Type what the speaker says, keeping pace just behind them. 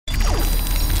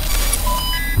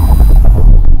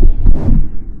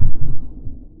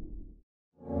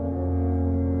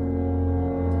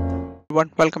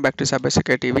Everyone, welcome back to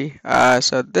CyberSecurityTV.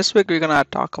 So this week we're gonna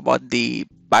talk about the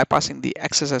bypassing the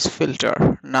XSS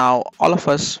filter. Now, all of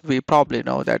us we probably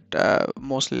know that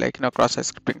mostly cross-site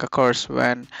scripting occurs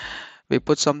when we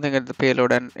put something at the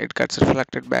payload and it gets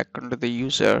reflected back into the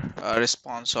user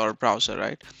response or browser,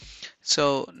 right?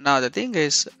 So now the thing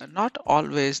is, not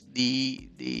always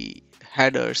the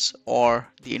headers or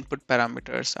the input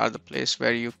parameters are the place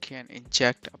where you can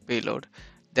inject a payload.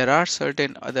 There are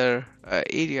certain other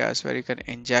areas where you can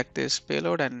inject this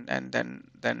payload, and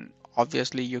then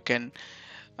obviously you can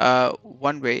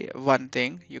one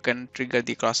thing you can trigger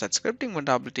the cross-site scripting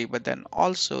vulnerability, but then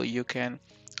also you can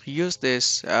use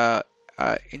this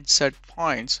insert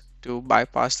points to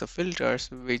bypass the filters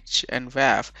which and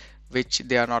WAF which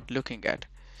they are not looking at.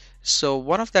 So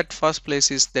one of that first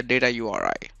place is the data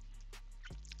URI.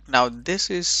 Now this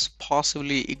is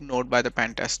possibly ignored by the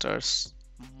pen testers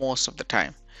most of the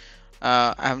time.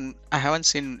 I haven't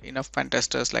seen enough pen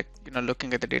testers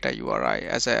looking at the data URI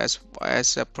as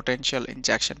a potential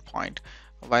injection point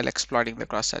while exploiting the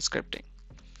cross-site scripting.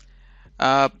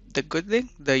 The good thing,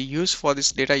 the use for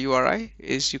this data URI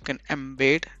is you can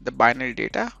embed the binary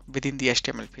data within the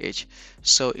HTML page.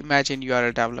 So imagine you are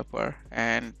a developer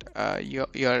and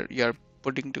you're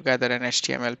putting together an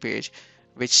HTML page,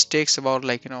 which takes about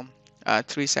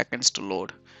 3 seconds to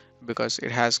load because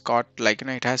it has got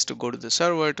it has to go to the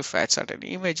server to fetch certain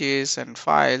images and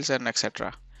files and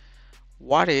etc.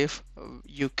 What if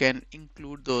you can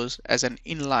include those as an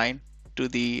inline to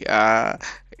the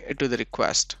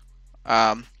request?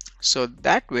 um, so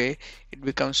that way it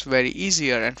becomes very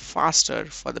easier and faster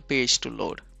for the page to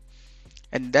load,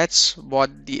 and that's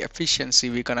what the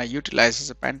efficiency we're gonna utilize as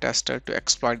a pen tester to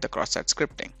exploit the cross-site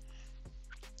scripting.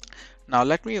 Now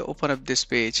let me open up this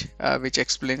page which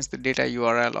explains the data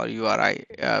URL or URI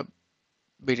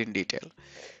bit in detail.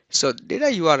 So data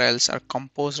URLs are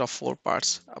composed of four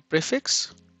parts: a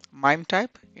prefix, MIME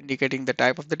type indicating the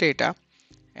type of the data,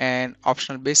 and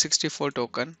optional base64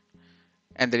 token,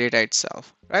 and the data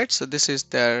itself, right? So this is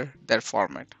their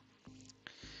format.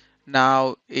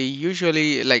 Now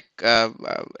usually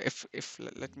if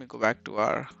let me go back to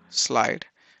our slide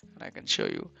and I can show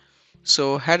you.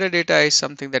 So header data is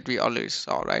something that we already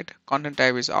saw, right? Content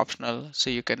type is optional,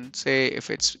 so you can say if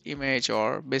it's image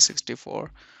or base64.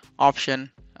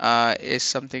 Option is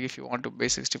something if you want to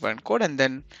base64 encode, and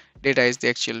then data is the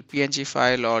actual PNG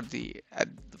file or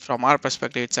from our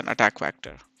perspective it's an attack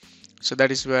vector. So that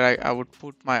is where I would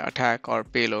put my attack or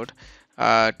payload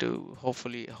to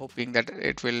hoping that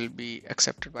it will be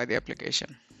accepted by the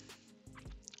application.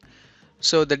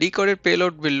 So the decoded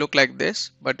payload will look like this,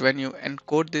 but when you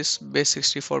encode this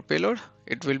base64 payload,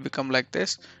 it will become like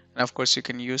this. And of course, you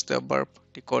can use the burp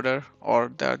decoder,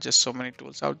 or there are just so many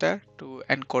tools out there to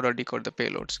encode or decode the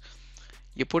payloads.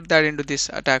 You put that into this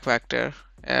attack vector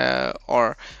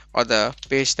or the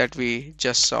page that we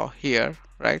just saw here,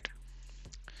 right?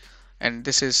 And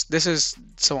this is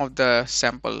some of the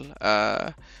sample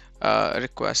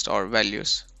request or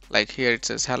values. Like here it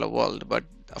says hello world, but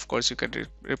of course you can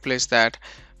replace that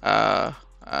uh,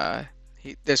 uh,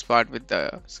 this part with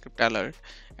the script alert,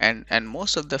 and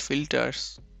most of the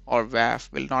filters or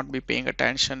WAF will not be paying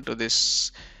attention to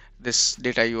this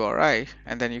data URI,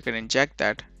 and then you can inject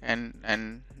that,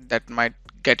 and that might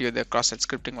get you the cross-site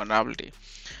scripting vulnerability.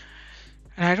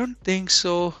 And I don't think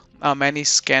so many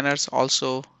scanners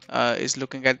also is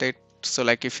looking at it. So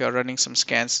like if you're running some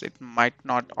scans, it might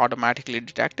not automatically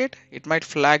detect it. It might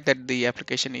flag that the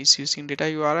application is using data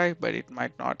URI, but it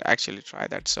might not actually try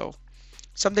that. So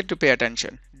something to pay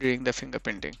attention during the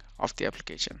fingerprinting of the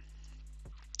application.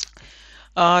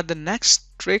 The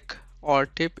next trick or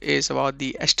tip is about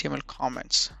the HTML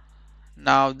comments.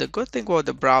 Now the good thing about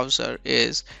the browser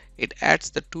is it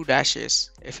adds the two dashes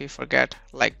if you forget,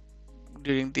 like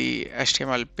during the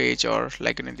HTML page or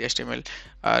like in the HTML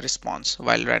response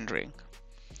while rendering.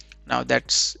 Now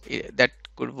that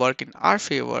could work in our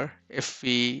favor if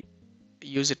we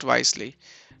use it wisely.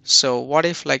 So what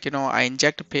if I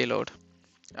inject a payload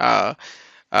uh,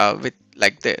 with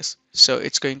like this? So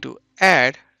it's going to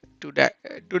add two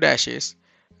dashes,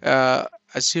 uh,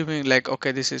 assuming like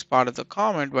okay this is part of the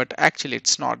comment, but actually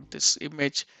it's not. This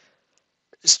image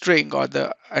string or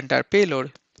the entire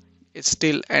payload is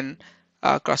still an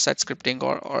cross-site scripting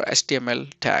or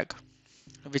HTML tag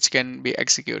which can be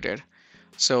executed.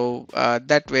 So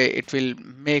that way it will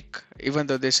make, even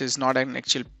though this is not an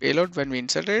actual payload, when we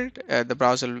insert it, the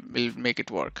browser will make it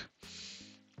work.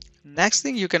 Next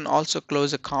thing, you can also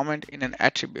close a comment in an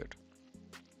attribute.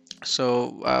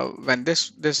 So when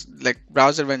this like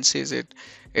browser when sees it,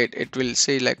 it will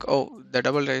say like, oh, the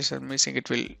double dash is missing. It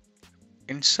will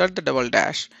insert the double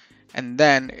dash and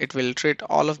then it will treat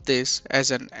all of this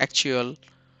as an actual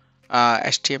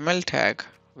HTML tag,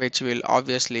 which will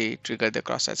obviously trigger the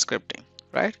cross-site scripting,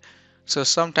 right? So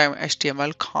sometimes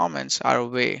HTML comments are a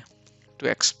way to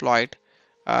exploit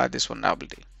this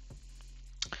vulnerability.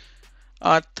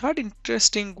 Third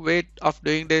interesting way of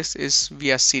doing this is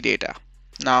via CData.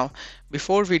 Now,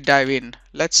 before we dive in,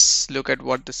 let's look at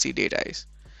what the CData is.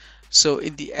 So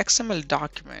in the XML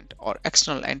document or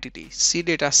external entity,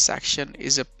 CData section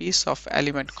is a piece of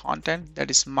element content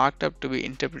that is marked up to be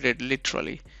interpreted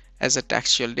literally as a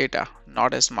textual data,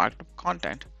 not as marked up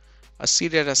content. A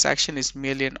CData section is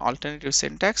merely an alternative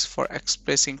syntax for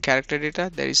expressing character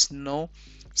data. There is no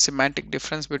semantic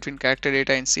difference between character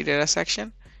data in CData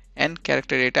section and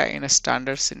character data in a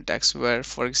standard syntax where,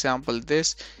 for example,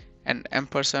 this and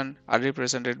ampersand are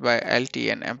represented by LT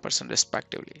and ampersand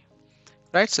respectively.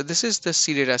 Right, so this is the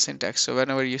CData syntax. So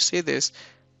whenever you see this,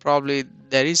 probably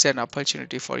there is an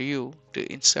opportunity for you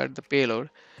to insert the payload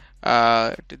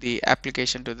to the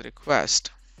application to the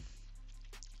request.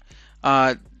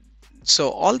 Uh, so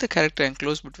all the character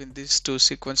enclosed between these two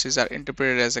sequences are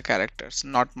interpreted as a characters,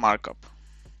 not markup.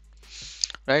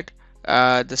 Right,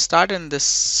 the start and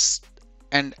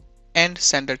and end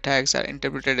sender tags are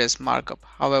interpreted as markup.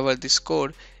 However, this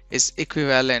code is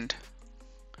equivalent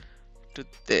to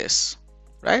this,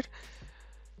 right?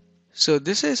 So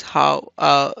this is how,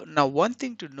 now one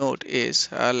thing to note is,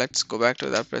 let's go back to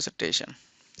that presentation.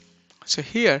 So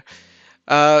here,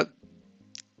 uh,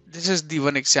 this is the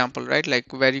one example, right?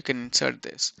 Like where you can insert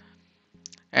this.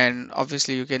 And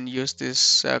obviously you can use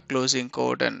this closing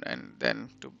code and then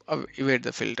to evade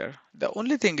the filter. The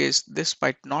only thing is this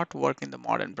might not work in the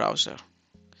modern browser.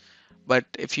 But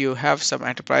if you have some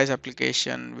enterprise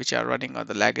application which are running on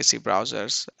the legacy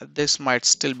browsers, this might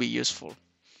still be useful.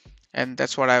 And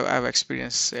that's what I've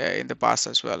experienced in the past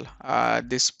as well.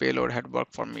 This payload had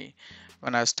worked for me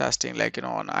when I was testing, like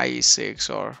on IE6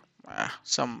 or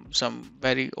some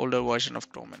very older version of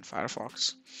Chrome and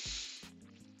Firefox.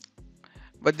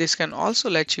 But this can also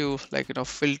let you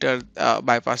filter,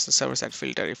 bypass the server-side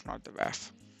filter if not the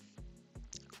WAF.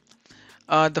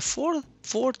 The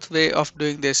fourth way of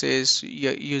doing this is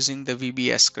using the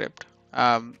VBScript.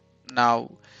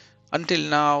 Now until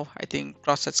now, I think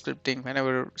cross-site scripting,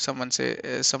 whenever someone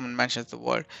mentions the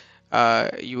word,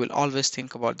 you will always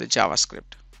think about the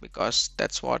JavaScript because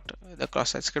that's what the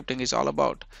cross-site scripting is all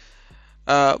about.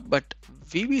 But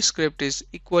VBScript is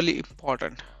equally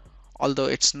important, although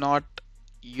it's not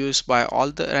used by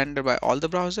rendered by all the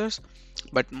browsers,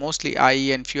 but mostly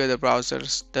IE and few other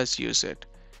browsers does use it.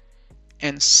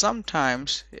 And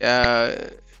sometimes,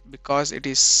 because it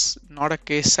is not a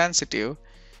case sensitive,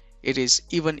 it is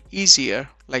even easier.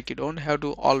 Like you don't have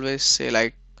to always say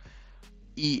like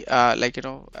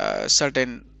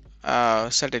certain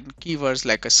keywords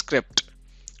like a script,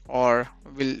 or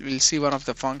we'll see one of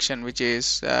the function which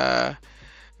is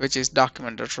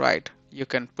documented, right? You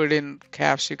can put in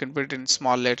caps, you can put in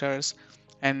small letters,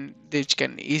 and which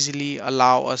can easily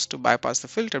allow us to bypass the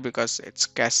filter because it's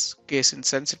case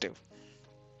insensitive.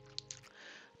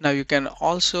 Now you can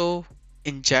also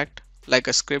inject like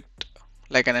a script,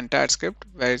 like an entire script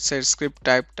where it says script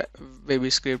type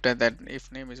VBScript, and then if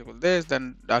name is equal to this,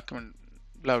 then document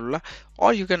blah blah blah.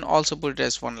 Or you can also put it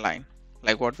as one line,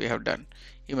 like what we have done,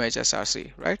 image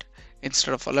src, right?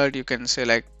 Instead of alert, you can say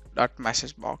like dot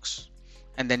message box,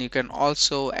 and then you can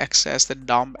also access the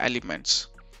DOM elements,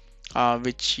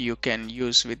 which you can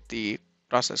use with the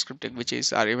process scripting, which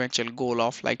is our eventual goal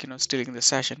of stealing the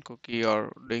session cookie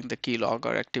or doing the keylog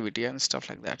or activity and stuff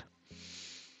like that.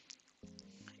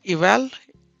 Eval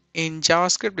in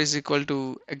JavaScript is equal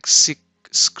to execute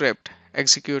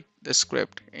the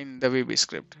script in the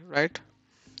VBScript, right?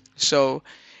 So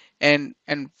and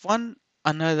one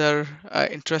another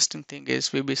interesting thing is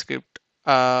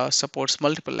VBScript supports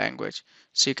multiple language,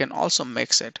 so you can also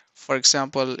mix it. For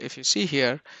example, if you see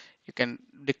here, you can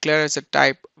declare as a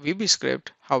type VBScript.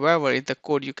 However, in the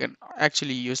code you can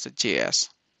actually use the JS,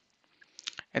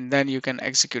 and then you can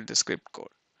execute the script code.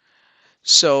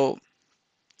 So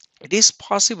it is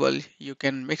possible you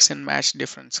can mix and match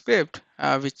different script,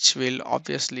 which will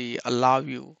obviously allow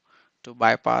you to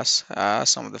bypass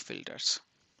some of the filters.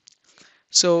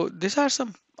 So these are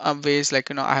some ways I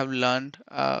have learned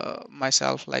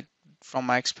myself, like from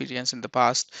my experience in the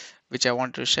past, which I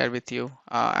want to share with you.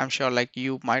 I'm sure like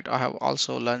you might have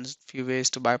also learned few ways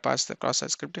to bypass the cross-site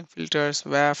scripting filters,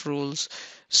 WAF rules.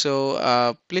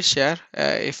 So please share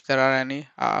if there are any.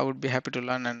 I would be happy to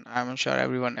learn, and I'm sure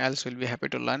everyone else will be happy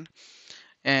to learn.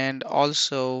 And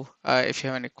also, if you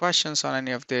have any questions on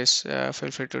any of this,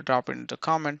 feel free to drop it in the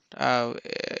comment.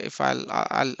 If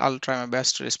I'll try my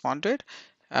best to respond to it.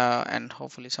 and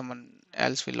hopefully someone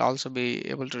else will also be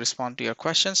able to respond to your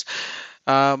questions.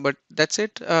 But that's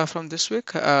it from this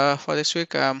week. For this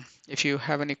week, if you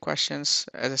have any questions,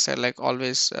 as I said, like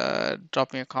always,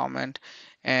 drop me a comment,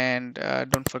 and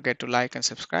don't forget to like and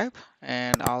subscribe.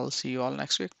 And I'll see you all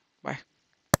next week. Bye.